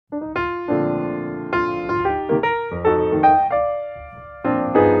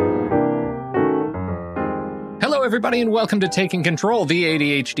everybody, and welcome to Taking Control, the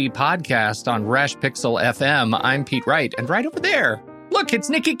ADHD podcast on Rash Pixel FM. I'm Pete Wright, and right over there, look, it's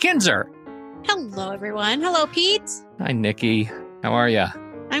Nikki Kinzer. Hello, everyone. Hello, Pete. Hi, Nikki. How are you?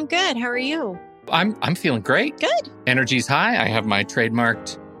 I'm good. How are you? I'm feeling great. Good. Energy's high. I have my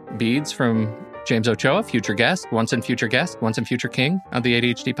trademarked beads from James Ochoa, future guest, once and future king of the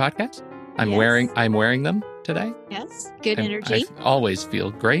ADHD podcast. I'm wearing them today. Yes. Good and energy. I always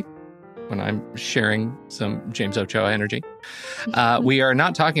feel great when I'm sharing some James Ochoa energy. We are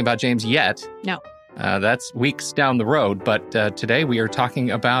not talking about James yet. No. That's weeks down the road. But today we are talking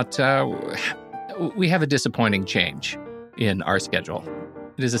about, we have a disappointing change in our schedule.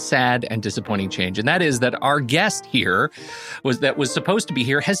 It is a sad and disappointing change. And that is that our guest here was supposed to be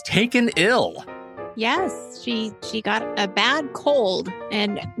here has taken ill. Yes. She got a bad cold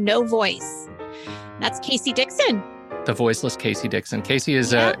and no voice. That's Casey Dixon. The voiceless Casey Dixon. Casey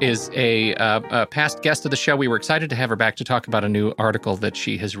is a past guest of the show. We were excited to have her back to talk about a new article that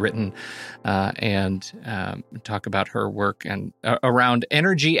she has written and talk about her work and around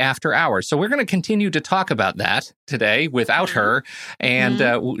energy after hours. So we're going to continue to talk about that today without her.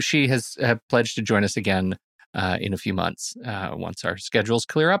 And she has pledged to join us again in a few months once our schedules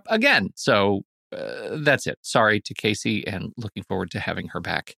clear up again. So that's it. Sorry to Casey and looking forward to having her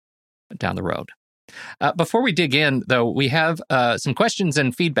back down the road. Before we dig in, though, we have some questions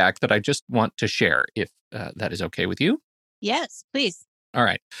and feedback that I just want to share, if that is okay with you. Yes, please. All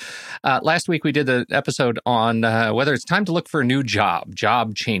right. Last week, we did the episode on whether it's time to look for a new job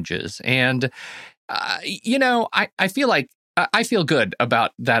changes. And, I feel like I feel good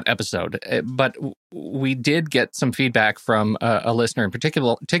about that episode, but we did get some feedback from a listener in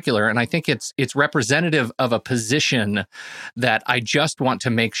particular, and I think it's representative of a position that I just want to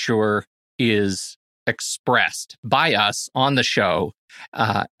make sure is expressed by us on the show,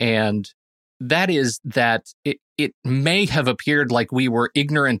 and that is that it may have appeared like we were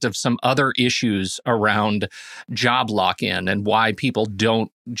ignorant of some other issues around job lock-in and why people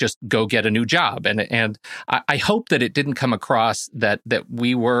don't just go get a new job. And I hope that it didn't come across that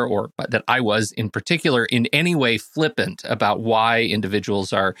we were, or that I was in particular, in any way flippant about why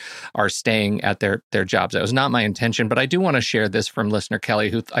individuals are staying at their jobs. That was not my intention, but I do want to share this from listener Kelly,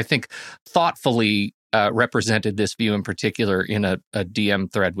 who I think thoughtfully represented this view in particular in a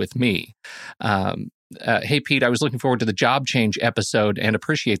DM thread with me. Hey, Pete, I was looking forward to the job change episode and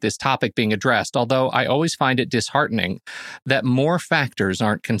appreciate this topic being addressed, although I always find it disheartening that more factors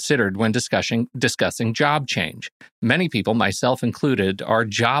aren't considered when discussing job change. Many people, myself included, are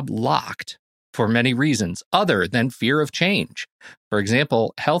job locked for many reasons other than fear of change. For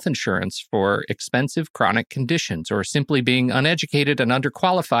example, health insurance for expensive chronic conditions, or simply being uneducated and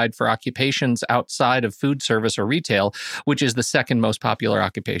underqualified for occupations outside of food service or retail, which is the second most popular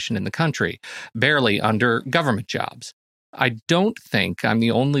occupation in the country, barely under government jobs. I don't think I'm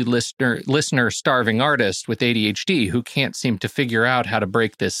the only listener starving artist with ADHD who can't seem to figure out how to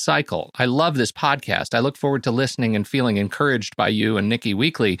break this cycle. I love this podcast. I look forward to listening and feeling encouraged by you and Nikki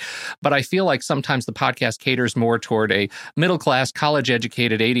weekly, but I feel like sometimes the podcast caters more toward a middle-class,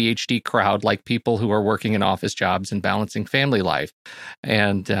 college-educated ADHD crowd, like people who are working in office jobs and balancing family life.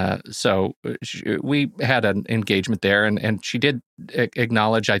 And so we had an engagement there, and she did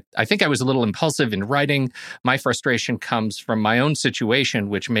acknowledge, I think I was a little impulsive in writing. My frustration comes from my own situation,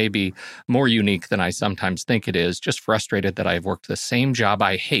 which may be more unique than I sometimes think it is. Just frustrated that I've worked the same job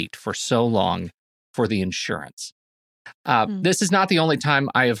I hate for so long for the insurance. This is not the only time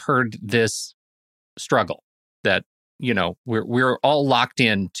I have heard this struggle, that we're all locked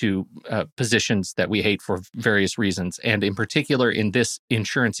into positions that we hate for various reasons. And in particular, in this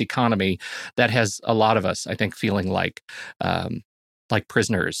insurance economy, that has a lot of us, I think, feeling like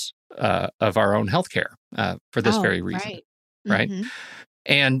prisoners of our own healthcare for this very reason. Right.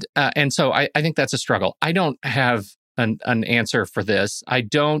 Mm-hmm. And so I think that's a struggle. I don't have an answer for this. I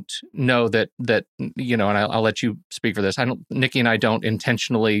don't know that and I'll let you speak for this. Nikki and I don't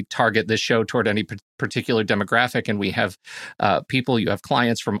intentionally target this show toward any particular demographic, and we have you have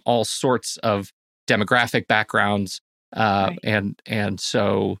clients from all sorts of demographic backgrounds, and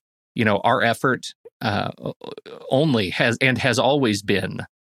so our effort only has always been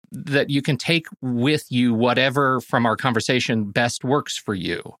that you can take with you whatever from our conversation best works for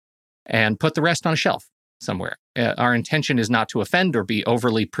you and put the rest on a shelf somewhere. Our intention is not to offend or be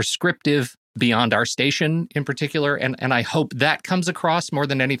overly prescriptive beyond our station in particular. And I hope that comes across more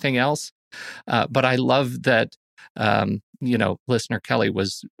than anything else. But I love that, listener Kelly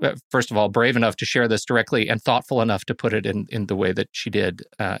was, first of all, brave enough to share this directly and thoughtful enough to put it in the way that she did.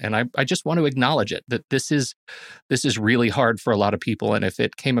 And I just want to acknowledge it, that this is really hard for a lot of people. And if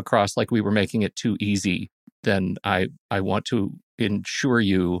it came across like we were making it too easy, then I want to ensure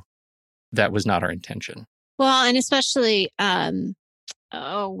you that was not our intention. Well, and especially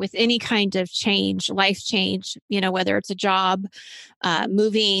with any kind of change, life change, whether it's a job,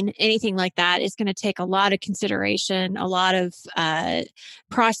 moving, anything like that, is going to take a lot of consideration, a lot of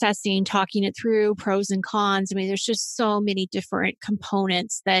processing, talking it through, pros and cons. I mean, there's just so many different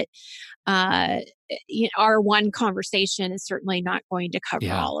components that our one conversation is certainly not going to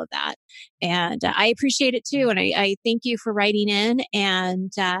cover all of that. And I appreciate it too. And I thank you for writing in.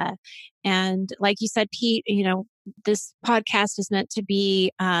 And like you said, Pete, this podcast is meant to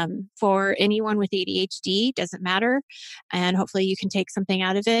be for anyone with ADHD, doesn't matter. And hopefully you can take something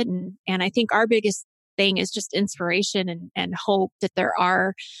out of it. And I think our biggest thing is just inspiration and hope that there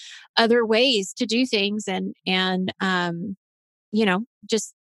are other ways to do things. And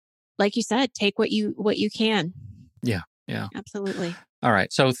just like you said, take what you can. Yeah. Absolutely. All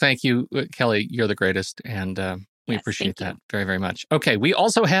right. So thank you, Kelly. You're the greatest. And we appreciate that very, very much. Okay. We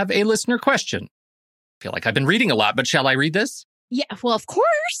also have a listener question. I feel like I've been reading a lot, but shall I read this? Yeah, well, of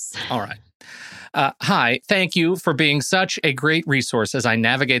course. All right. Hi, thank you for being such a great resource as I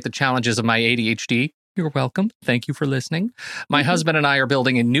navigate the challenges of my ADHD. You're welcome. Thank you for listening. My husband and I are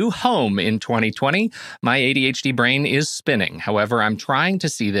building a new home in 2020. My ADHD brain is spinning. However, I'm trying to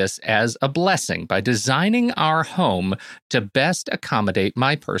see this as a blessing by designing our home to best accommodate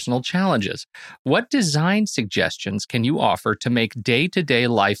my personal challenges. What design suggestions can you offer to make day-to-day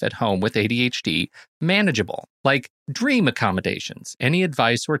life at home with ADHD manageable, like dream accommodations? Any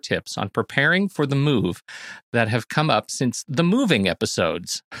advice or tips on preparing for the move that have come up since the moving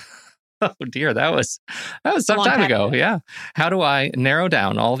episodes? Oh dear, that was some time ago. Yeah. How do I narrow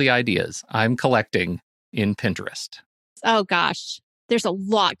down all the ideas I'm collecting in Pinterest? Oh gosh, there's a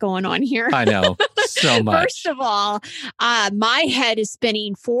lot going on here. I know, so much. First of all, my head is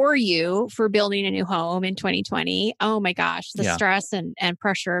spinning for you for building a new home in 2020. Oh my gosh, the stress and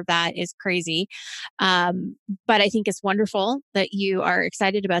pressure of that is crazy. But I think it's wonderful that you are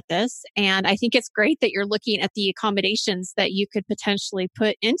excited about this. And I think it's great that you're looking at the accommodations that you could potentially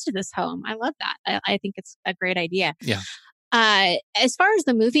put into this home. I love that. I think it's a great idea. Yeah. As far as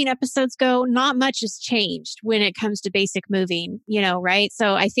the moving episodes go, not much has changed when it comes to basic moving, right?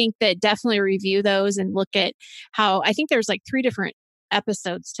 So I think that definitely review those and look at how, I think there's like 3 different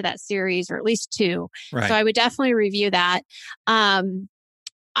episodes to that series, or at least 2. Right. So I would definitely review that. I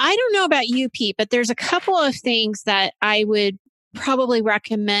don't know about you, Pete, but there's a couple of things that I would probably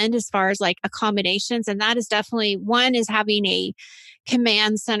recommend as far as like accommodations. And that is definitely, one is having a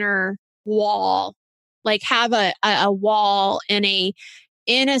command center wall. Like have a wall in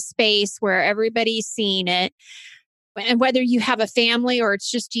a space where everybody's seeing it. And whether you have a family or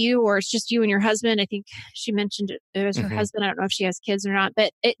it's just you and your husband, I think she mentioned it was her husband. I don't know if she has kids or not,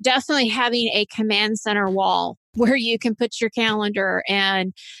 but it definitely having a command center wall where you can put your calendar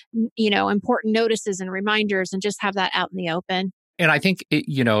and, important notices and reminders and just have that out in the open. And I think,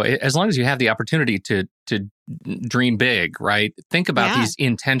 as long as you have the opportunity to dream big, right? Think about these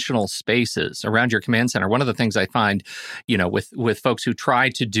intentional spaces around your command center. One of the things I find, with folks who try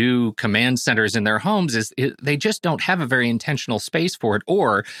to do command centers in their homes is they just don't have a very intentional space for it,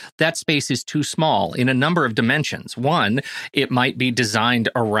 or that space is too small in a number of dimensions. One, it might be designed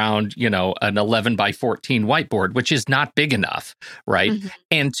around, an 11 by 14 whiteboard, which is not big enough, right? Mm-hmm.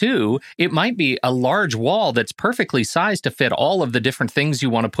 And 2, it might be a large wall that's perfectly sized to fit all of the different things you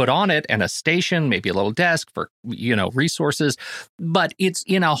want to put on it, and a station, maybe a little desk for, resources, but it's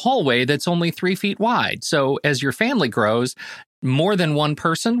in a hallway that's only 3 feet wide. So as your family grows, more than one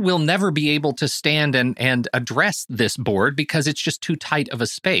person will never be able to stand and address this board because it's just too tight of a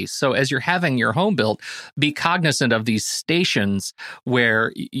space. So as you're having your home built, be cognizant of these stations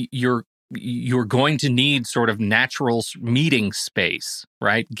where you're going to need sort of natural meeting space,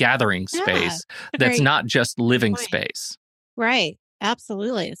 right? Gathering space that's not just living space. Right.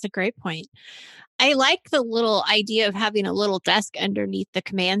 Absolutely. It's a great point. I like the little idea of having a little desk underneath the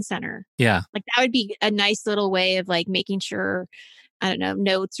command center. Yeah. Like that would be a nice little way of like making sure, I don't know,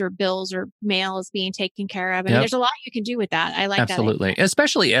 notes or bills or mail is being taken care of. I mean, there's a lot you can do with that. I like that. Absolutely.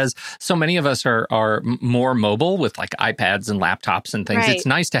 Especially as so many of us are more mobile with like iPads and laptops and things. Right. It's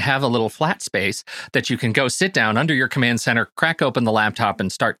nice to have a little flat space that you can go sit down under your command center, crack open the laptop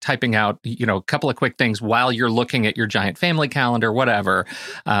and start typing out, a couple of quick things while you're looking at your giant family calendar, whatever.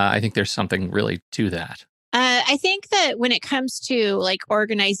 I think there's something really to that. I think that when it comes to like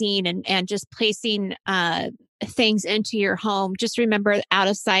organizing and just placing things into your home, just remember out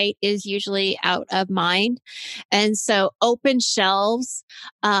of sight is usually out of mind. And so open shelves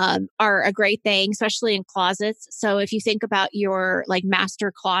are a great thing, especially in closets. So if you think about your like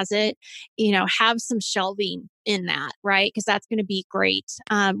master closet, have some shelving in that, right? Because that's going to be great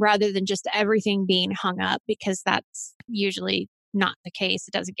rather than just everything being hung up, because that's usually not the case.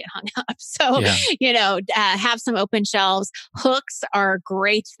 It doesn't get hung up. So, Yeah. have some open shelves. Hooks are a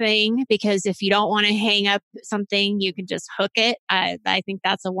great thing because if you don't want to hang up something, you can just hook it. I think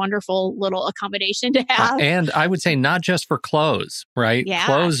that's a wonderful little accommodation to have. And I would say not just for clothes, right? Yeah.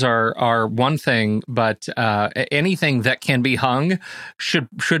 Clothes are one thing, but anything that can be hung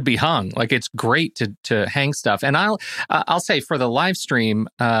should be hung. Like, it's great to hang stuff. And I'll say for the live stream,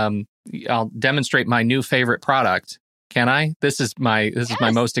 I'll demonstrate my new favorite product. Can I? This is my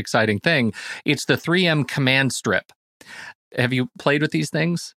most exciting thing. It's the 3M command strip. Have you played with these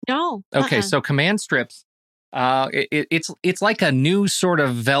things? No. Okay, so command strips, it's like a new sort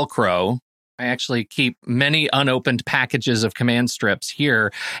of Velcro. I actually keep many unopened packages of command strips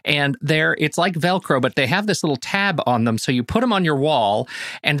here, and it's like Velcro, but they have this little tab on them. So you put them on your wall,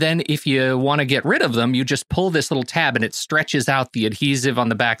 and then if you want to get rid of them, you just pull this little tab and it stretches out the adhesive on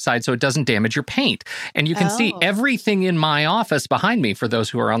the backside so it doesn't damage your paint. And you can see everything in my office behind me, for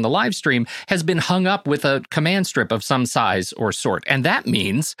those who are on the live stream, has been hung up with a command strip of some size or sort. And that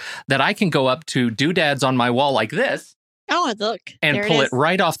means that I can go up to doodads on my wall like this. Oh, look. And pull it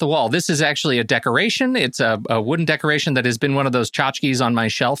right off the wall. This is actually a decoration. It's a wooden decoration that has been one of those tchotchkes on my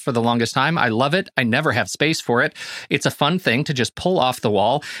shelf for the longest time. I love it. I never have space for it. It's a fun thing to just pull off the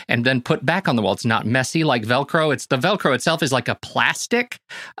wall and then put back on the wall. It's not messy like Velcro. The Velcro itself is like a plastic.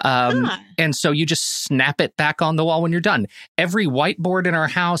 And so you just snap it back on the wall when you're done. Every whiteboard in our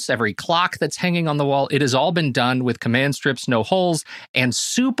house, every clock that's hanging on the wall, it has all been done with command strips, no holes, and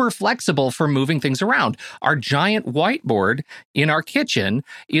super flexible for moving things around. Our giant whiteboard in our kitchen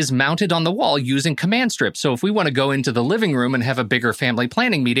is mounted on the wall using command strips. So if we want to go into the living room and have a bigger family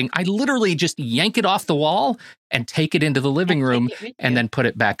planning meeting, I literally just yank it off the wall and take it into the living room and then put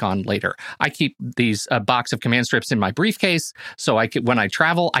it back on later. I keep these box of command strips in my briefcase, so when I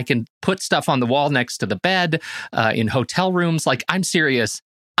travel, I can put stuff on the wall next to the bed, in hotel rooms. Like, I'm serious.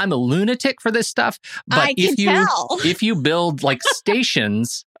 I'm a lunatic for this stuff. But if you build like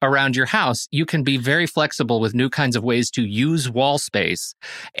stations around your house, you can be very flexible with new kinds of ways to use wall space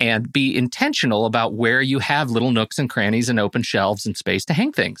and be intentional about where you have little nooks and crannies and open shelves and space to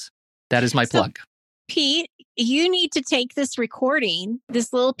hang things. That is my plug. Pete, you need to take this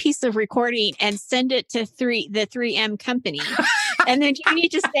little piece of recording, and send it to the 3M company. And then you need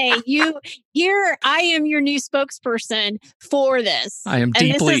to say, I am your new spokesperson for this. I am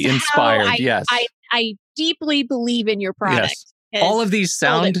deeply inspired. Yes. I deeply believe in your product. Yes. All of these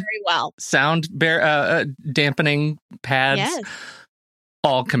sound dampening pads. Yes.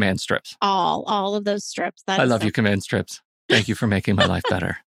 All command strips. All of those strips. I love you, command strips. Thank you for making my life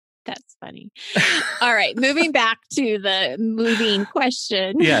better. That's funny. All right. Moving back to the moving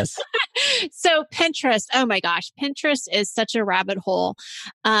question. Yes. So Pinterest, oh my gosh, Pinterest is such a rabbit hole.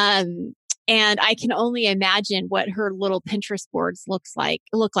 And I can only imagine what her little Pinterest boards look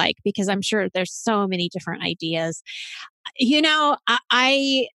like, because I'm sure there's so many different ideas.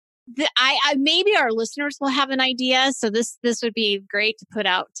 I maybe our listeners will have an idea. So this would be great to put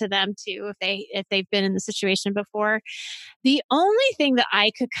out to them too, if they've been in the situation before. The only thing that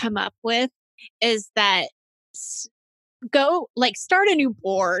I could come up with is that start a new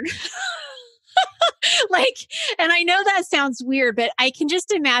board. And I know that sounds weird, but I can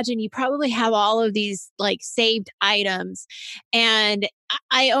just imagine you probably have all of these saved items. And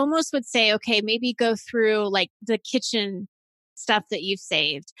I almost would say, okay, maybe go through the kitchen stuff that you've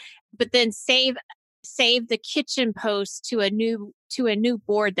saved, but then save the kitchen posts to a new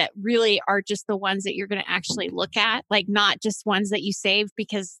board that really are just the ones that you're going to actually look at, not just ones that you saved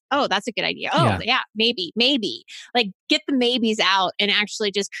because, oh, that's a good idea. Oh yeah, maybe, get the maybes out and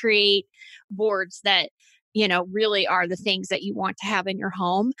actually just create boards that, really are the things that you want to have in your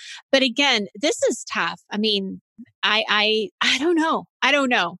home. But again, this is tough. I mean, I don't know.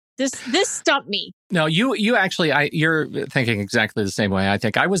 This stumped me. No, you actually, you're thinking exactly the same way. I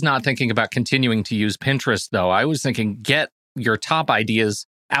think I was not thinking about continuing to use Pinterest, though. I was thinking, get your top ideas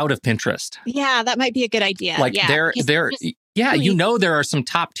out of Pinterest. Yeah, that might be a good idea. There are some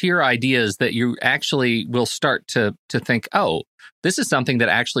top tier ideas that you actually will start to think, oh, this is something that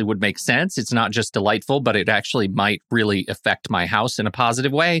actually would make sense. It's not just delightful, but it actually might really affect my house in a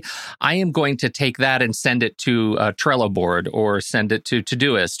positive way. I am going to take that and send it to a Trello board, or send it to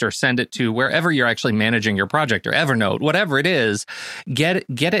Todoist, or send it to wherever you're actually managing your project, or Evernote, whatever it is. Get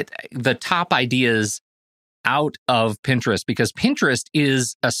it, the top ideas out of Pinterest, because Pinterest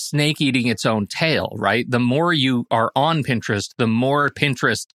is a snake eating its own tail, right? The more you are on Pinterest, the more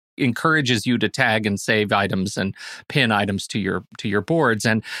Pinterest encourages you to tag and save items and pin items to your boards.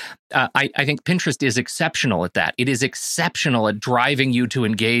 And I think Pinterest is exceptional at that. It is exceptional at driving you to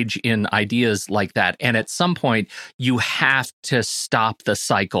engage in ideas like that. And at some point, you have to stop the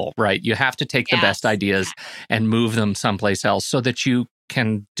cycle, right? You have to take the best ideas and move them someplace else so that you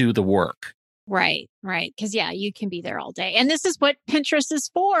can do the work. Right. Because, you can be there all day. And this is what Pinterest is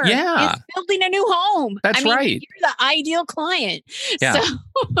for. Yeah. It's building a new home. That's right. You're the ideal client. Yeah. So,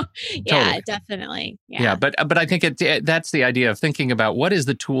 Totally. definitely. Yeah. But I think that's the idea of thinking about what is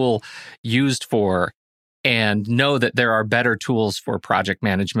the tool used for, and know that there are better tools for project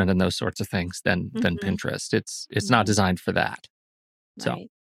management and those sorts of things than Pinterest. It's not designed for that. So. Right.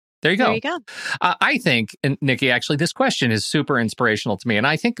 There you go. There you go. I think, and Nikki, actually, this question is super inspirational to me, and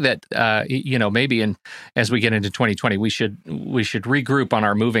I think that maybe as we get into 2020, we should regroup on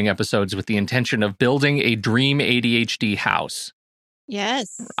our moving episodes with the intention of building a dream ADHD house.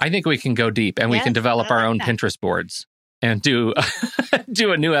 Yes, I think we can go deep, and we can develop our own Pinterest boards and do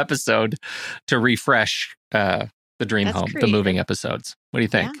a new episode to refresh the dream home, creative. the moving episodes. What do you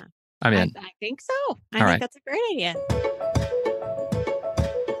think? Yeah. I'm in. I think so. I think that's a great idea.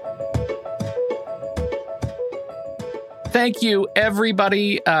 Thank you,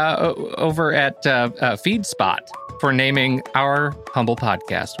 everybody over at FeedSpot for naming our humble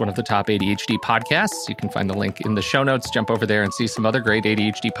podcast one of the top ADHD podcasts. You can find the link in the show notes. Jump over there and see some other great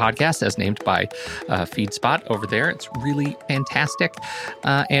ADHD podcasts as named by FeedSpot over there. It's really fantastic.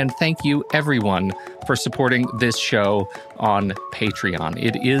 And thank you, everyone, for supporting this show on Patreon.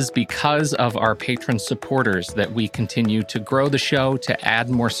 It is because of our patron supporters that we continue to grow the show, to add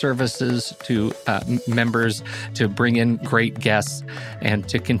more services to members, to bring in great guests, and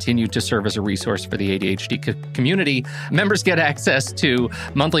to continue to serve as a resource for the ADHD community. Members get access to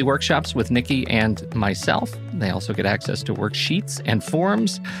monthly workshops with Nikki and myself. They also get access to worksheets and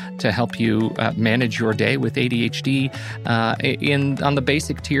forums to help you manage your day with ADHD. On the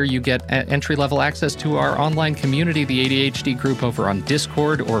basic tier, you get entry-level access to our online community, the ADHD group over on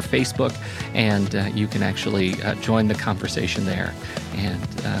Discord or Facebook, and you can actually join the conversation there and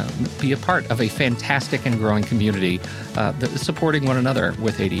be a part of a fantastic and growing community supporting one another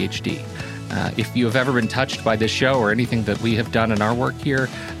with ADHD. If you have ever been touched by this show or anything that we have done in our work here,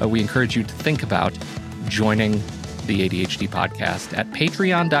 we encourage you to think about joining the ADHD podcast at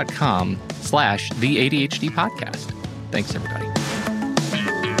patreon.com/the ADHD podcast. Thanks, everybody.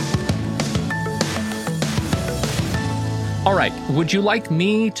 All right. Would you like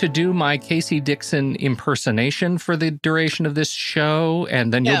me to do my Casey Dixon impersonation for the duration of this show?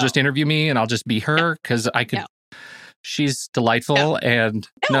 And then you'll just interview me and I'll just be her? Because I could. No. She's delightful. And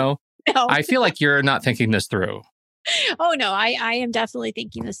no. I feel like you're not thinking this through. Oh, no, I am definitely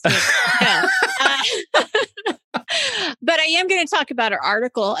thinking this through. No. But I am going to talk about her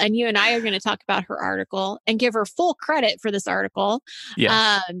article, and you and I are going to talk about her article and give her full credit for this article.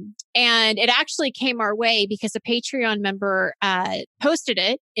 Yes. And it actually came our way because a Patreon member posted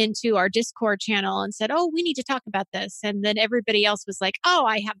it into our Discord channel and said, "Oh, we need to talk about this." And then everybody else was like, "Oh,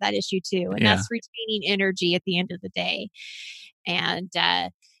 I have that issue too." And that's retaining energy at the end of the day. And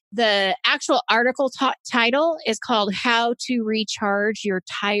the actual article title is called How to Recharge Your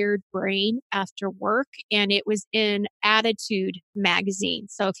Tired Brain After Work. And it was in Attitude magazine.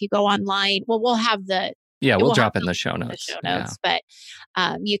 So if you go online, we'll have the... Yeah, we'll drop in the show notes. But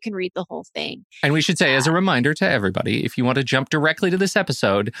you can read the whole thing. And we should say, as a reminder to everybody, if you want to jump directly to this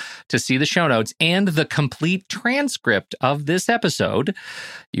episode to see the show notes and the complete transcript of this episode,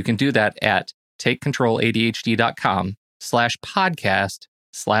 you can do that at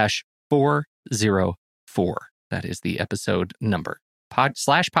takecontroladhd.com/podcast/404. That is the episode number.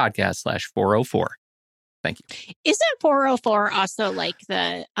 /podcast/404. Thank you. Isn't 404 also like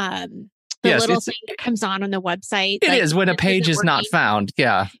the little thing that comes on the website? It is when a page is not found.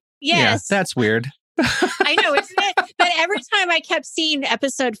 Yeah. Yes. Yeah, that's weird. I know, isn't it? But every time I kept seeing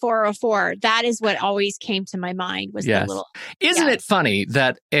episode 404, that is what always came to my mind was the little... Isn't it funny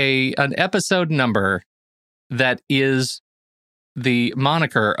that an episode number that is the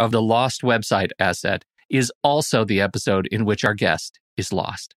moniker of the lost website asset is also the episode in which our guest is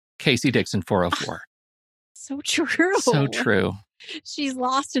lost? Casey Dixon 404. So true. So true. She's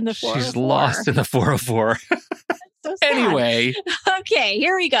lost in the 404. She's lost in the 404. So anyway. Okay,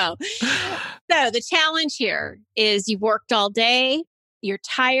 here we go. So the challenge here is you've worked all day, you're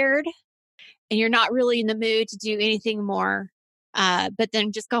tired, and you're not really in the mood to do anything more. But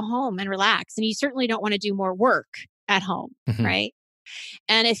then just go home and relax. And you certainly don't want to do more work at home, right?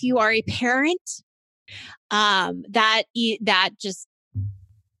 And if you are a parent that just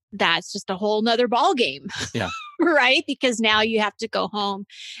that's just a whole nother ball game. Yeah. Right? Because now you have to go home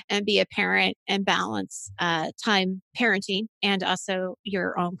and be a parent and balance time parenting and also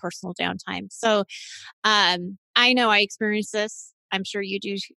your own personal downtime. So I know I experienced this. I'm sure you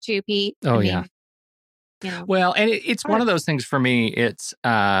do too, Pete. Oh, I yeah. mean, you know, Well, and it's one hard. of those things for me. It's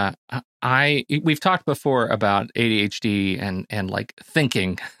we've talked before about ADHD and like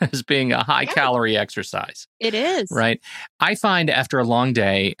thinking as being a high Yeah, calorie exercise, it is. right? I find after a long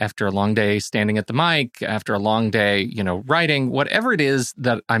day standing at the mic, after a long day, writing, whatever it is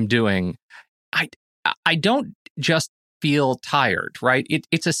that I'm doing, I I don't just feel tired, right?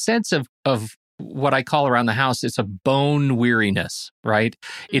 It's a sense of what I call around the house, it's a bone weariness, right?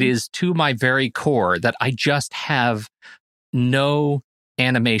 It Mm, is to my very core that I just have no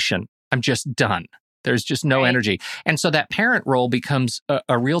animation. I'm just done. There's just no right. energy. And so that parent role becomes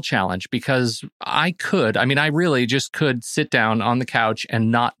a real challenge because I really just could sit down on the couch and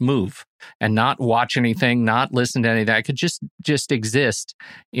not move and not watch anything, not listen to anything. I could just exist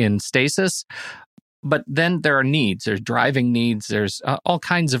in stasis. But then there are needs, there's driving needs, there's all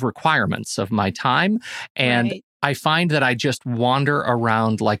kinds of requirements of my time. And Right. I find that I just wander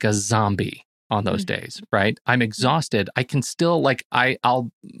around like a zombie on those Mhm. days, right? I'm exhausted. I can still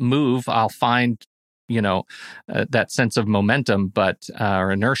I'll move, I'll find, that sense of momentum,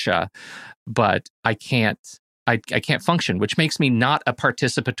 or inertia, but I can't function, which makes me not a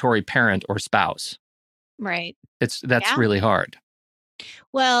participatory parent or spouse. Right. That's Yeah. really hard.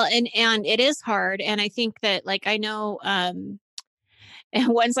 Well, and it is hard. And I think that like I know and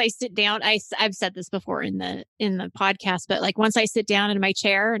once I sit down, I've said this before in the podcast, but like once I sit down in my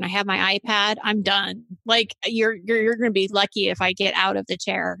chair and I have my iPad, I'm done. Like you're going to be lucky if I get out of the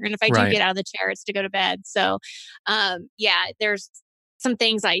chair, and if I do Right. get out of the chair, it's to go to bed. So, yeah, there's some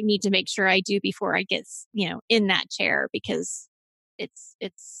things I need to make sure I do before I get in that chair because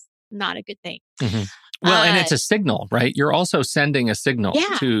it's not a good thing. Mhm. Well, and Uh, it's a signal, right? You're also sending a signal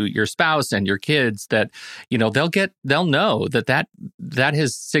yeah, to your spouse and your kids that, they'll know that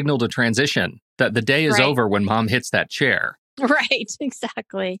has signaled a transition, that the day is right. over when mom hits that chair. Right,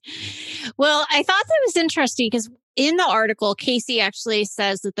 exactly. Well, I thought that was interesting because in the article, Casey actually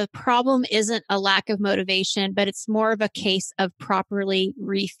says that the problem isn't a lack of motivation, but it's more of a case of properly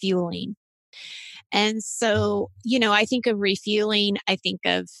refueling. And so, I think of refueling, I think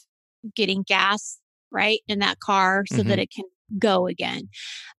of getting gas, right, in that car so that Mhm. it can go again.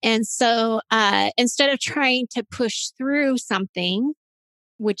 And so, instead of trying to push through something,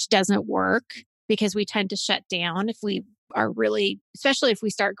 which doesn't work because we tend to shut down if we are really, especially if we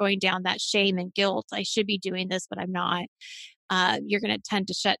start going down that shame and guilt. I should be doing this, but I'm not. You're going to tend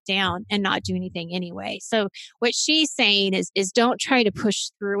to shut down and not do anything anyway. So what she's saying is don't try to push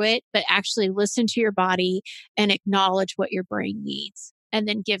through it, but actually listen to your body and acknowledge what your brain needs, and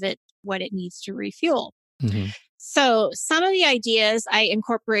then give it what it needs to refuel. Mhm. So, some of the ideas I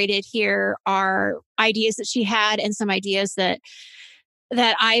incorporated here are ideas that she had and some ideas that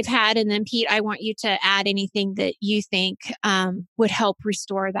I've had. And then Pete, I want you to add anything that you think would help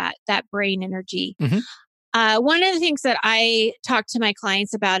restore that brain energy. Mhm. One of the things that I talk to my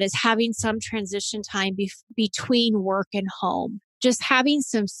clients about is having some transition time between work and home, just having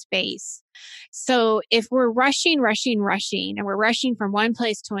some space. So if we're rushing, and we're rushing from one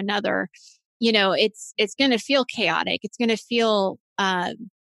place to another, it's going to feel chaotic. It's going to feel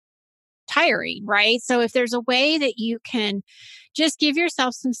tiring, right? So if there's a way that you can just give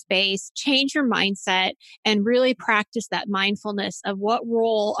yourself some space, change your mindset, and really practice that mindfulness of what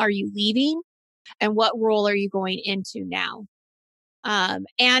role are you leaving and what role are you going into now. And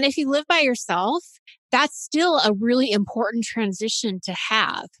if you live by yourself, that's still a really important transition to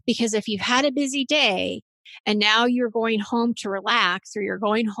have, because if you've had a busy day and now you're going home to relax, or you're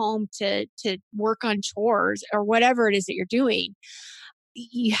going home to work on chores or whatever it is that you're doing,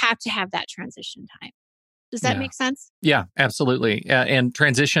 you have to have that transition time. Does that Yeah. make sense? Yeah, absolutely. And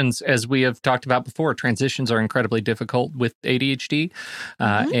transitions, as we have talked about before, transitions are incredibly difficult with ADHD.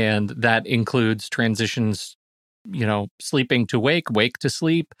 Hmm. And that includes transitions, sleeping to wake, wake to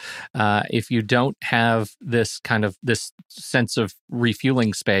sleep. If you don't have this sense of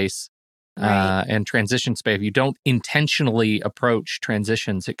refueling space Right. and transition space, if you don't intentionally approach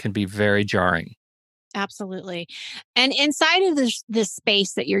transitions, it can be very jarring. Absolutely. And inside of this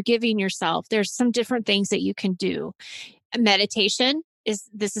space that you're giving yourself, there's some different things that you can do. Meditation is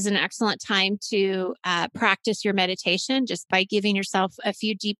an excellent time to practice your meditation just by giving yourself a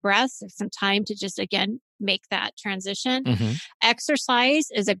few deep breaths, some time to just again make that transition. Hmm. Exercise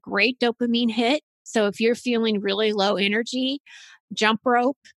is a great dopamine hit. So if you're feeling really low energy, jump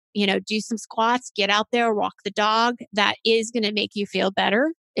rope, do some squats, get out there, walk the dog. That is going to make you feel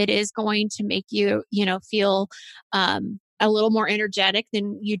better. It is going to make you, feel a little more energetic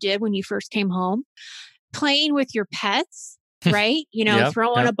than you did when you first came home. Playing with your pets, right? Yep,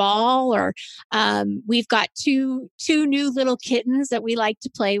 Throwing a ball, or we've got two new little kittens that we like to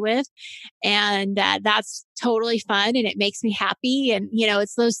play with, and that's totally fun, and it makes me happy. And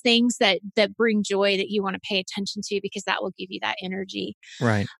it's those things that bring joy that you want to pay attention to, because that will give you that energy.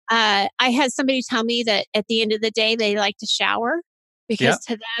 right. I had somebody tell me that at the end of the day, they like to shower, because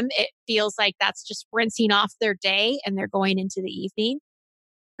Yep. to them it feels like that's just rinsing off their day and they're going into the evening.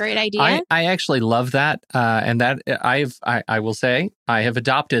 Great idea. I actually love that, and that I will say I have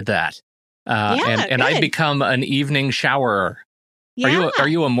adopted that, Yeah, and I've good. become an evening showerer. Yeah. Are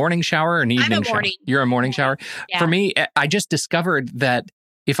you a morning shower or an evening shower? morning. You're a morning shower. Yeah. For me, I just discovered that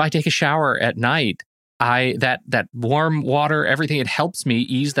if I take a shower at night, that warm water, everything, it helps me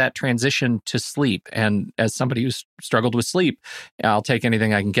ease that transition to sleep. And as somebody who's struggled with sleep, I'll take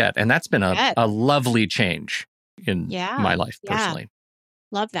anything I can get, and that's been a lovely change in my life personally.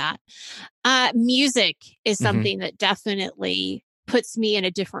 Love that. Music is Mhm. something that definitely puts me in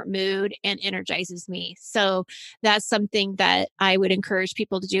a different mood and energizes me. So that's something that I would encourage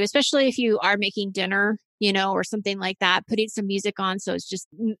people to do, especially if you are making dinner, or something like that, putting some music on so it's just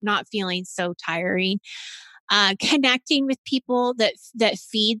not feeling so tiring. Connecting with people that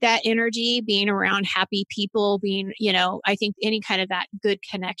feed that energy, being around happy people, I think any kind of that good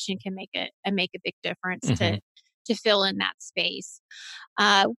connection can make a big difference Mhm. to fill in that space.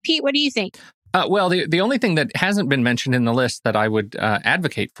 Pete, what do you think? Well, the only thing that hasn't been mentioned in the list that I would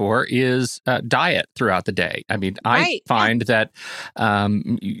advocate for is diet throughout the day. I mean, I Right. find that,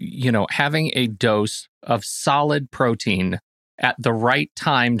 having a dose of solid protein at the right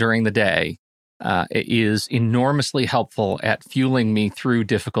time during the day is enormously helpful at fueling me through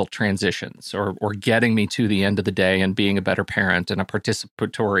difficult transitions, or getting me to the end of the day and being a better parent and a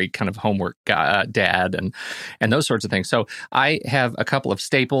participatory kind of homework dad and those sorts of things. So I have a couple of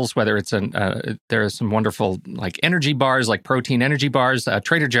staples, whether it's there are some wonderful like energy bars, like protein energy bars.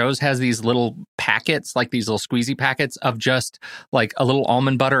 Trader Joe's has these little packets, like these little squeezy packets of just like a little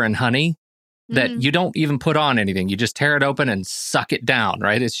almond butter and honey that you don't even put on anything. You just tear it open and suck it down,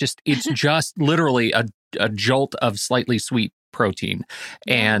 right? It's just literally a jolt of slightly sweet protein.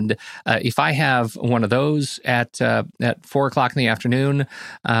 Yeah. And if I have one of those at 4:00 in the afternoon,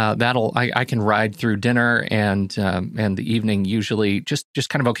 I can ride through dinner and the evening usually just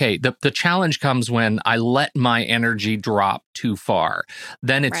kind of okay. The challenge comes when I let my energy drop too far.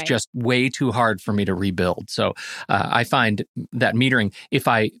 Then it's just way too hard for me to rebuild. So I find that metering, if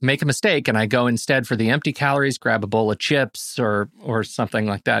I make a mistake and I go instead for the empty calories, grab a bowl of chips or something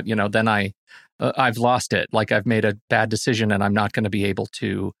like that, then I've lost it. Like I've made a bad decision, and I'm not going to be able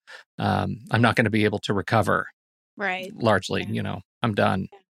to. I'm not going to be able to recover. Right. Largely, I'm done.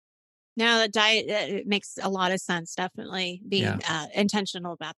 No, the diet, it makes a lot of sense. Definitely being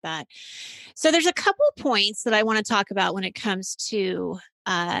intentional about that. So there's a couple points that I want to talk about when it comes to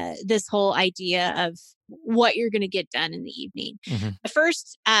this whole idea of what you're going to get done in the evening. Mm-hmm. The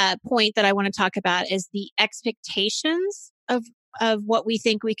first point that I want to talk about is the expectations of what we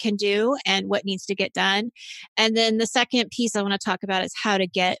think we can do and what needs to get done. And then the second piece I want to talk about is how to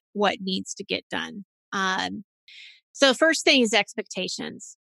get what needs to get done. So first thing is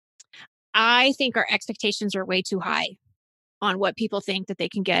expectations. I think our expectations are way too high on what people think that they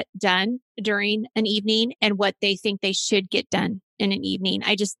can get done during an evening and what they think they should get done in an evening.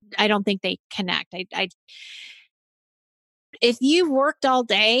 I don't think they connect. If you've worked all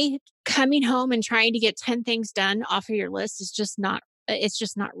day, coming home and trying to get 10 things done off of your list is it's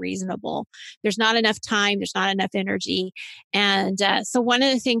just not reasonable. There's not enough time. There's not enough energy. And so one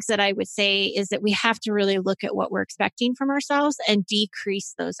of the things that I would say is that we have to really look at what we're expecting from ourselves and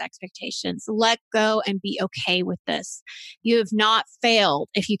decrease those expectations. Let go and be okay with this. You have not failed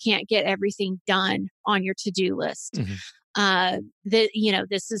if you can't get everything done on your to-do list. Mm-hmm.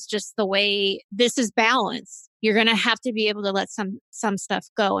 This is just the way, this is balance. You're going to have to be able to let some stuff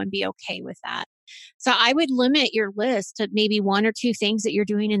go and be okay with that. So I would limit your list to maybe one or two things that you're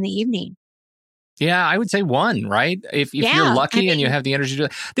doing in the evening. Yeah, I would say one, right? If you're lucky and you have the energy to,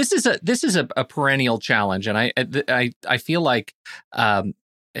 this is a perennial challenge, and I feel like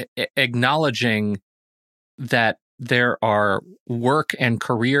acknowledging that there are work and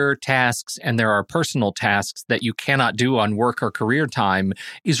career tasks and there are personal tasks that you cannot do on work or career time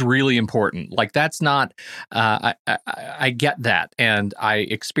is really important. Like that's not, I get that and I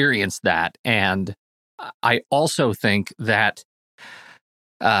experience that. And I also think that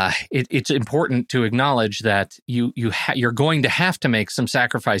it's important to acknowledge that you're going to have to make some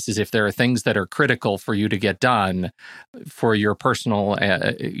sacrifices if there are things that are critical for you to get done for your personal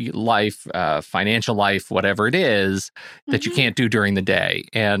life, financial life, whatever it is that you can't do during the day.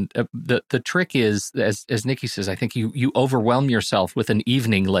 And the trick is, as Nikki says, I think you overwhelm yourself with an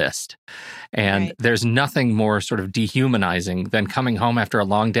evening list. And there's nothing more sort of dehumanizing than coming home after a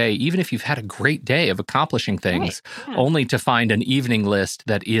long day, even if you've had a great day of accomplishing things, only to find an evening list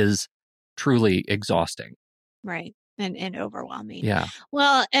that is truly exhausting. Right. And overwhelming. Yeah.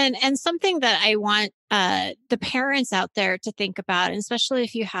 Well, and something that I want the parents out there to think about, and especially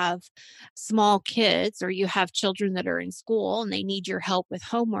if you have small kids or you have children that are in school and they need your help with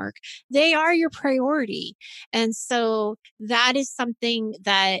homework, they are your priority. And so that is something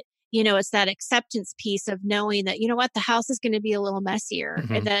that, it's that acceptance piece of knowing that, the house is going to be a little messier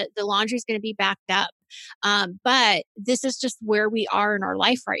and that the laundry is going to be backed up. But this is just where we are in our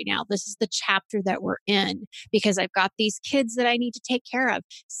life right now. This is the chapter that we're in because I've got these kids that I need to take care of.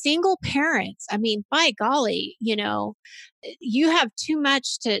 Single parents, I mean, by golly, you have too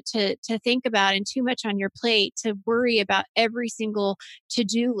much to think about and too much on your plate to worry about every single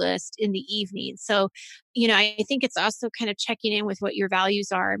to-do list in the evening. So, I think it's also kind of checking in with what your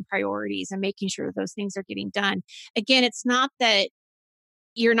values are and priorities and making sure those things are getting done. Again, it's not that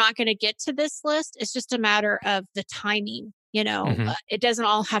you're not going to get to this list. It's just a matter of the timing. It doesn't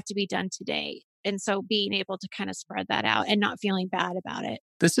all have to be done today. And so being able to kind of spread that out and not feeling bad about it.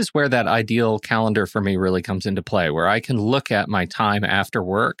 This is where that ideal calendar for me really comes into play, where I can look at my time after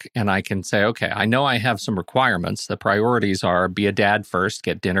work and I can say, okay, I know I have some requirements. The priorities are be a dad first,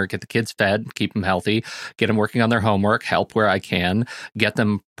 get dinner, get the kids fed, keep them healthy, get them working on their homework, help where I can, get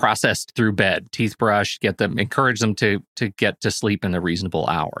them processed through bed, teeth brushed, encourage them to get to sleep in a reasonable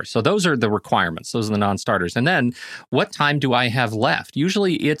hour. So those are the requirements. Those are the non-starters. And then what time do I have left?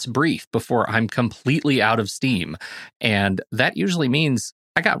 Usually it's brief before I'm completely out of steam. And that usually means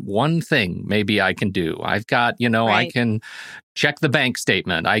I got one thing maybe I can do. I've got, I can check the bank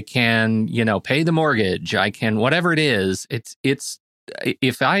statement. I can, pay the mortgage. I can, whatever it is, it's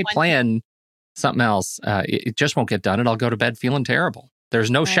if I plan something else, it just won't get done and I'll go to bed feeling terrible. There's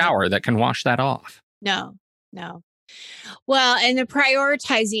no shower that can wash that off. No. Well, and the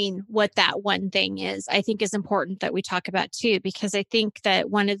prioritizing what that one thing is, I think is important that we talk about too, because I think that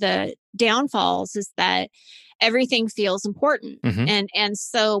one of the downfalls is that everything feels important. And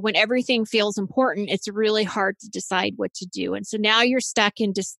so when everything feels important, it's really hard to decide what to do. And so now you're stuck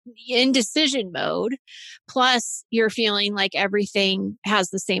in indecision mode. Plus you're feeling like everything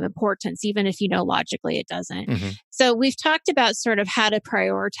has the same importance, even if logically it doesn't. So we've talked about sort of how to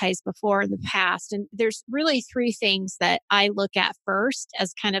prioritize before in the past. And there's really three things that I look at first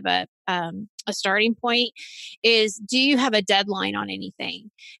as kind of a starting point is, do you have a deadline on anything?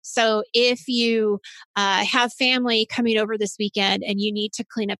 So if you have family coming over this weekend and you need to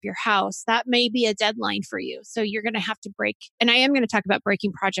clean up your house, that may be a deadline for you. So you're going to have to break, and I am going to talk about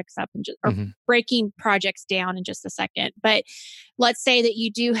breaking projects up and or breaking projects down in just a second. But let's say that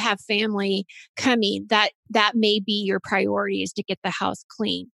you do have family coming, that may be your priority is to get the house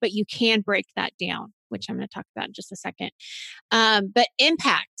clean, but you can break that down, which I'm going to talk about in just a second. But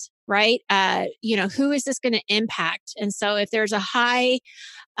impact, right? Who is this going to impact? And so if there's a high,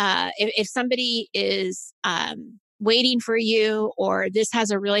 if somebody is waiting for you, or this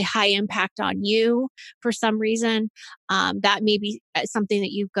has a really high impact on you for some reason, that may be something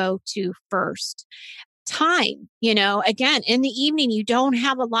that you go to first. Time, again, in the evening, you don't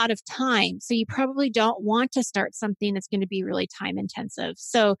have a lot of time. So you probably don't want to start something that's going to be really time intensive.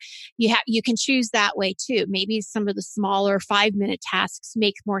 So you can choose that way too. Maybe some of the smaller 5-minute tasks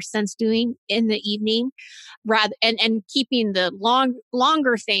make more sense doing in the evening rather and keeping the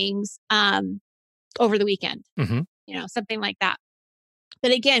longer things over the weekend, something like that.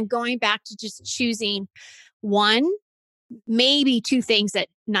 But again, going back to just choosing one, maybe two things at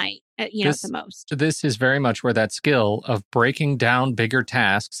night, at the most. This is very much where that skill of breaking down bigger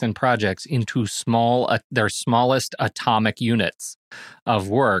tasks and projects into their smallest atomic units of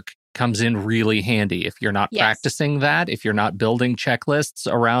work comes in really handy. If you're not practicing that, if you're not building checklists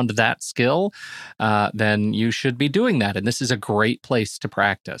around that skill, then you should be doing that. And this is a great place to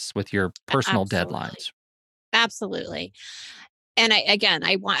practice with your personal deadlines. Absolutely. And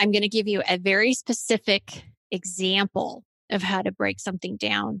I'm going to give you a very specific example of how to break something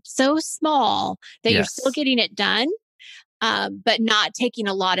down so small that you're still getting it done, but not taking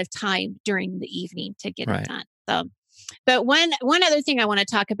a lot of time during the evening to get it done. So, but one other thing I want to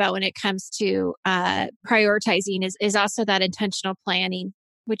talk about when it comes to prioritizing is also that intentional planning.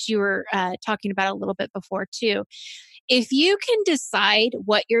 which you were talking about a little bit before too. If you can decide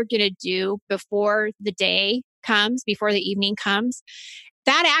what you're going to do before the day comes, before the evening comes,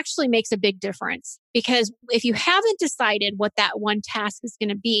 that actually makes a big difference. Because if you haven't decided what that one task is going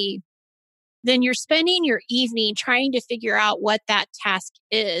to be, then you're spending your evening trying to figure out what that task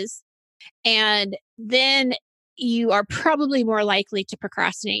is. And then you are probably more likely to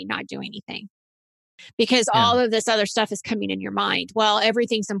procrastinate, not do anything. Because Yeah. all of this other stuff is coming in your mind. Well,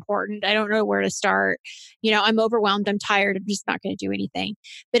 everything's important. I don't know where to start. I'm overwhelmed. I'm tired. I'm just not going to do anything.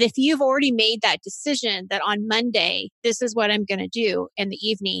 But if you've already made that decision that on Monday, this is what I'm going to do in the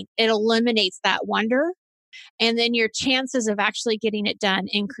evening, it eliminates that wonder. And then your chances of actually getting it done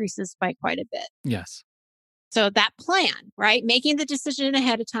increases by quite a bit. Yes. So that plan, right? Making the decision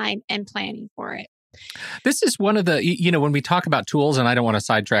ahead of time and planning for it. This is one of the, when we talk about tools, and I don't want to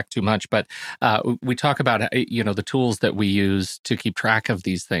sidetrack too much, but we talk about, the tools that we use to keep track of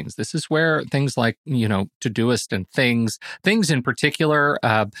these things. This is where things like, Todoist and things in particular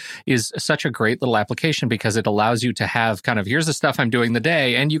is such a great little application because it allows you to have kind of, here's the stuff I'm doing the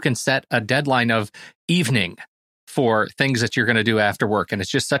day, and you can set a deadline of evening for things that you're going to do after work. And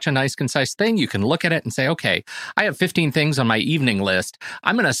it's just such a nice, concise thing. You can look at it and say, okay, I have 15 things on my evening list.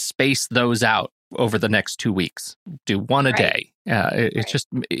 I'm going to space those out over the next 2 weeks. Do one a day. It's just,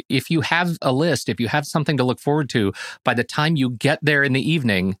 if you have a list, if you have something to look forward to, by the time you get there in the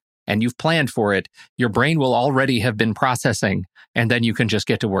evening and you've planned for it, your brain will already have been processing, and then you can just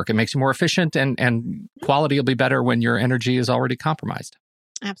get to work. It makes you more efficient, and quality will be better when your energy is already compromised.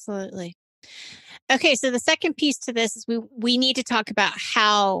 Absolutely. Okay, so the second piece to this is we need to talk about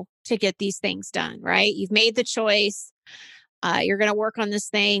how to get these things done, right? You've made the choice. You're going to work on this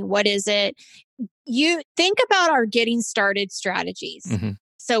thing. What is it? You think about our getting started strategies. Mm-hmm.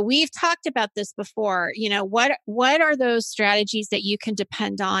 So we've talked about this before. What are those strategies that you can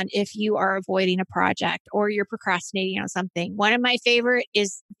depend on if you are avoiding a project or you're procrastinating on something? One of my favorites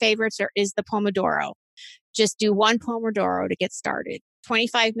is the Pomodoro. Just do one Pomodoro to get started.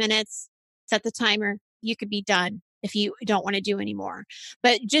 25 minutes, set the timer. You could be done if you don't want to do anymore.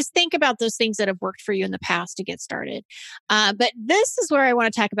 But just think about those things that have worked for you in the past to get started. But this is where I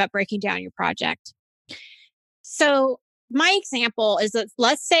want to talk about breaking down your project. So my example is that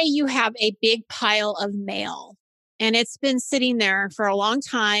let's say you have a big pile of mail and it's been sitting there for a long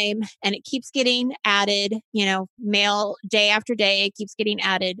time and it keeps getting added, mail day after day, it keeps getting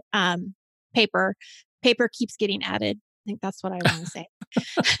added. Paper keeps getting added. I think that's what I want to say.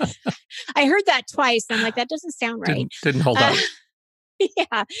 I heard that twice. And I'm like, that doesn't sound right. Didn't hold up.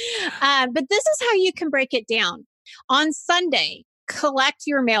 Yeah. But this is how you can break it down. On Sunday, collect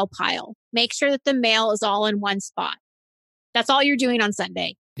your mail pile. Make sure that the mail is all in one spot. That's all you're doing on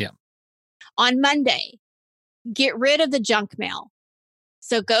Sunday. Yeah. On Monday, get rid of the junk mail.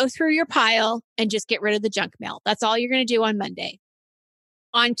 So go through your pile and just get rid of the junk mail. That's all you're going to do on Monday.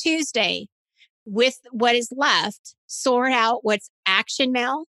 On Tuesday, with what is left, sort out what's action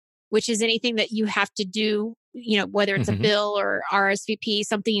mail, which is anything that you have to do, whether it's a bill or RSVP,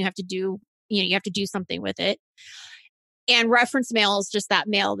 something you have to do, you have to do something with it. And reference mail is just that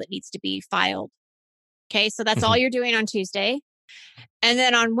mail that needs to be filed. Okay. So that's all you're doing on Tuesday. And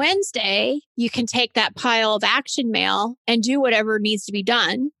then on Wednesday, you can take that pile of action mail and do whatever needs to be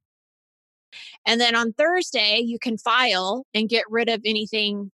done. And then on Thursday, you can file and get rid of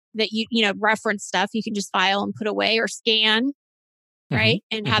anything that reference stuff. You can just file and put away or scan, right?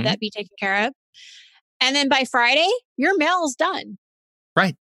 And have that be taken care of. And then by Friday, your mail is done.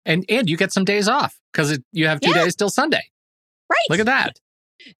 Right. And you get some days off because you have 2 days till Sunday. Right. Look at that.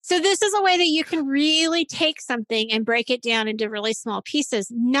 So this is a way that you can really take something and break it down into really small pieces.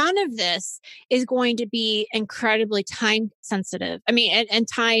 None of this is going to be incredibly time sensitive. And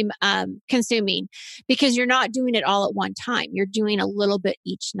time consuming, because you're not doing it all at one time. You're doing a little bit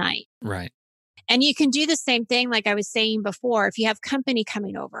each night. Right. And you can do the same thing, like I was saying before, if you have company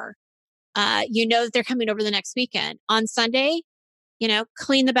coming over, that they're coming over the next weekend. On Sunday,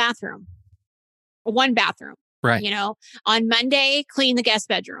 clean the bathroom, one bathroom. Right. On Monday, clean the guest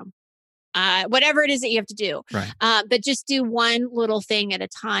bedroom, whatever it is that you have to do. Right. But just do one little thing at a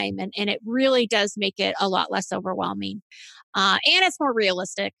time. And it really does make it a lot less overwhelming. And it's more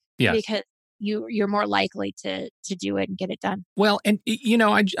realistic because you're more likely to do it and get it done. Well, and,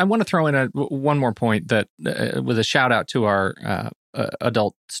 I want to throw in one more point that with a shout out to our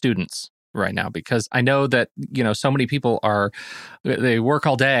adult students right now, because I know that, so many people they work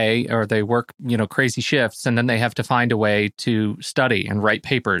all day or they work, crazy shifts, and then they have to find a way to study and write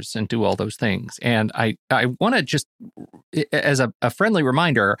papers and do all those things. And I want to just, as a friendly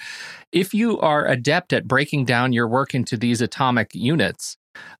reminder, if you are adept at breaking down your work into these atomic units,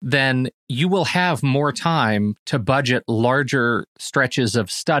 then you will have more time to budget larger stretches of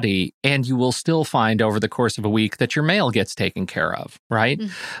study, and you will still find over the course of a week that your mail gets taken care of, right?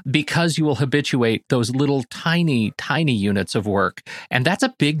 Because you will habituate those little tiny, tiny units of work. And that's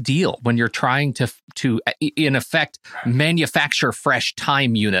a big deal when you're trying to in effect, manufacture fresh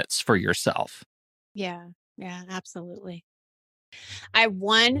time units for yourself. Yeah, absolutely. I have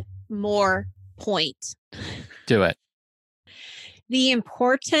one more point. Do it. The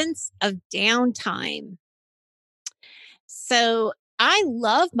importance of downtime. So I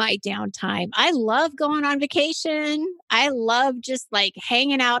love my downtime. I love going on vacation. I love just like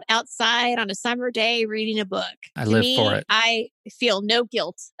hanging out outside on a summer day, reading a book. I live for it. I feel no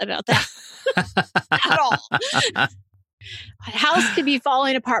guilt about that at all. A house could be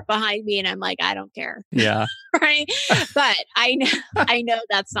falling apart behind me and I'm like, I don't care. Yeah. Right. But I know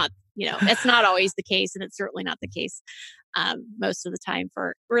that's not, it's not always the case. And it's certainly not the case most of the time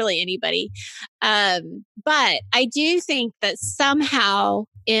for really anybody. But I do think that somehow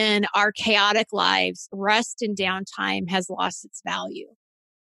in our chaotic lives, rest and downtime has lost its value.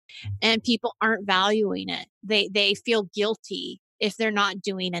 And people aren't valuing it. They feel guilty if they're not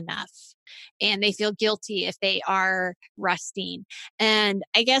doing enough. And they feel guilty if they are resting. And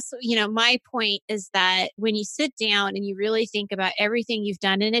I guess, my point is that when you sit down and you really think about everything you've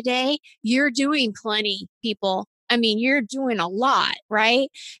done in a day, you're doing plenty, people. I mean, you're doing a lot, right?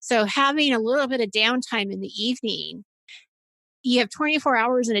 So having a little bit of downtime in the evening, you have 24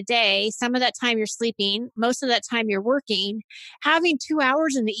 hours in a day. Some of that time you're sleeping. Most of that time you're working. Having 2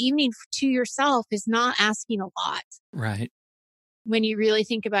 hours in the evening to yourself is not asking a lot. Right. When you really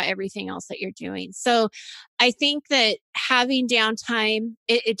think about everything else that you're doing. So I think that having downtime,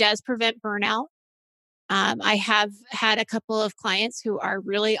 it does prevent burnout. I have had a couple of clients who are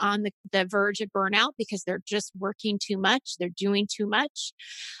really on the verge of burnout because they're just working too much. They're doing too much.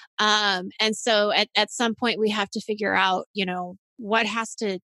 And so at some point we have to figure out, what has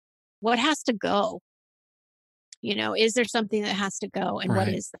to go? Is there something that has to go? And what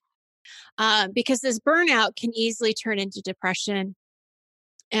is that? Because this burnout can easily turn into depression,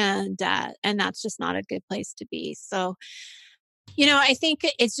 and that's just not a good place to be. So, I think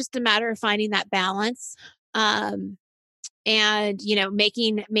it's just a matter of finding that balance, and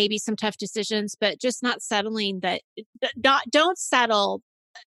making maybe some tough decisions, but just not settling that. Don't settle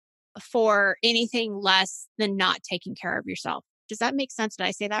for anything less than not taking care of yourself. Does that make sense? Did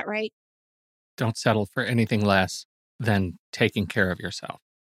I say that right? Don't settle for anything less than taking care of yourself.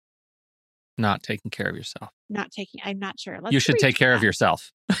 Not taking care of yourself. I'm not sure. You should take care of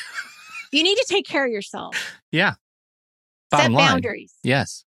yourself. You need to take care of yourself. Yeah. Set boundaries.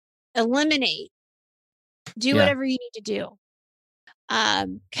 Yes. Eliminate. Do whatever you need to do.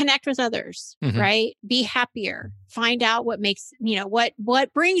 Connect with others, right? Be happier. Find out what makes,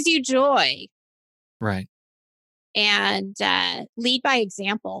 what brings you joy. Right. And lead by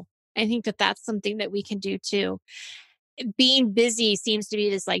example. I think that that's something that we can do too. Being busy seems to be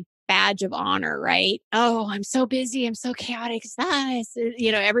this like badge of honor, right? Oh, I'm so busy. I'm so chaotic. It's nice.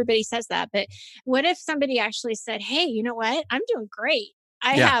 Everybody says that. But what if somebody actually said, hey, you know what? I'm doing great.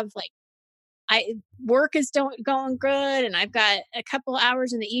 I have work is going good. And I've got a couple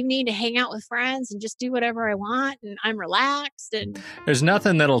hours in the evening to hang out with friends and just do whatever I want. And I'm relaxed. And there's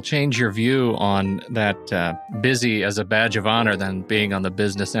nothing that'll change your view on that busy as a badge of honor than being on the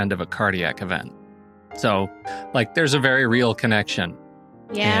business end of a cardiac event. So there's a very real connection.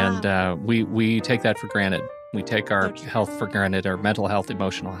 Yeah. And we take that for granted. We take our health for granted, our mental health,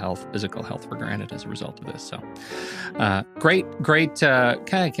 emotional health, physical health for granted as a result of this. So great,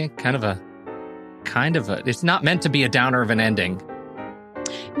 kind of a, it's not meant to be a downer of an ending.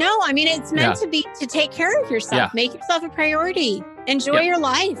 No, I mean, it's meant to take care of yourself. Yeah. Make yourself a priority. Enjoy your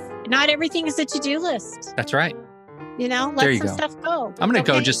life. Not everything is a to-do list. That's right. Let some stuff go. I'm going to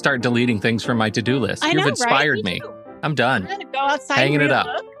go just start deleting things from my to-do list. You've inspired me. I'm done. I'm going to go outside hanging and it up.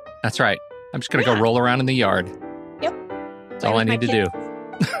 Book. That's right. I'm just going to go roll around in the yard. Yep. That's all I need to do.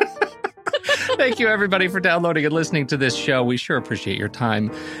 Thank you, everybody, for downloading and listening to this show. We sure appreciate your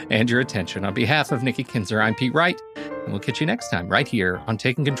time and your attention. On behalf of Nikki Kinzer, I'm Pete Wright, and we'll catch you next time right here on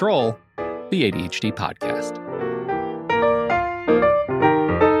Taking Control, the ADHD podcast.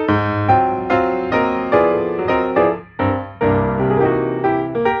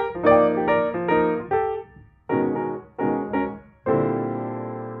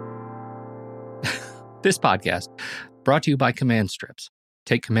 This podcast brought to you by Command Strips.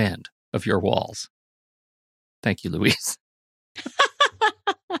 Take command of your walls. Thank you, Louise.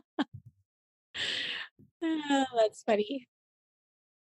 Oh, that's funny.